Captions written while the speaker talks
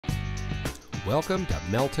Welcome to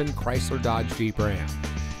Melton Chrysler Dodge Jeep Ram.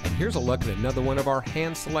 And here's a look at another one of our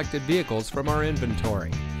hand-selected vehicles from our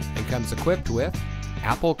inventory, and comes equipped with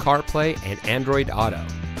Apple CarPlay and Android Auto,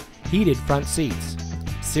 heated front seats,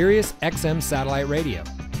 Sirius XM satellite radio,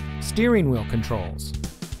 steering wheel controls,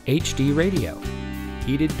 HD radio,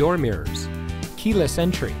 heated door mirrors, keyless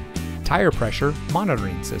entry, tire pressure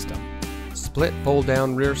monitoring system, split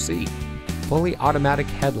fold-down rear seat, fully automatic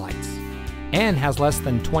headlights, and has less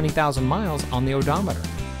than 20,000 miles on the odometer.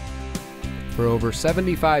 For over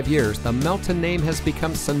 75 years, the Melton name has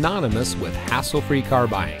become synonymous with hassle-free car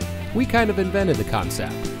buying. We kind of invented the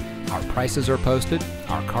concept. Our prices are posted,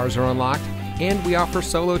 our cars are unlocked, and we offer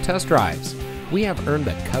solo test drives. We have earned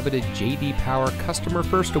the coveted J.D. Power Customer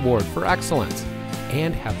First Award for excellence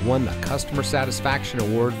and have won the Customer Satisfaction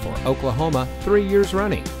Award for Oklahoma 3 years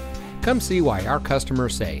running. Come see why our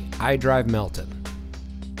customers say, "I drive Melton."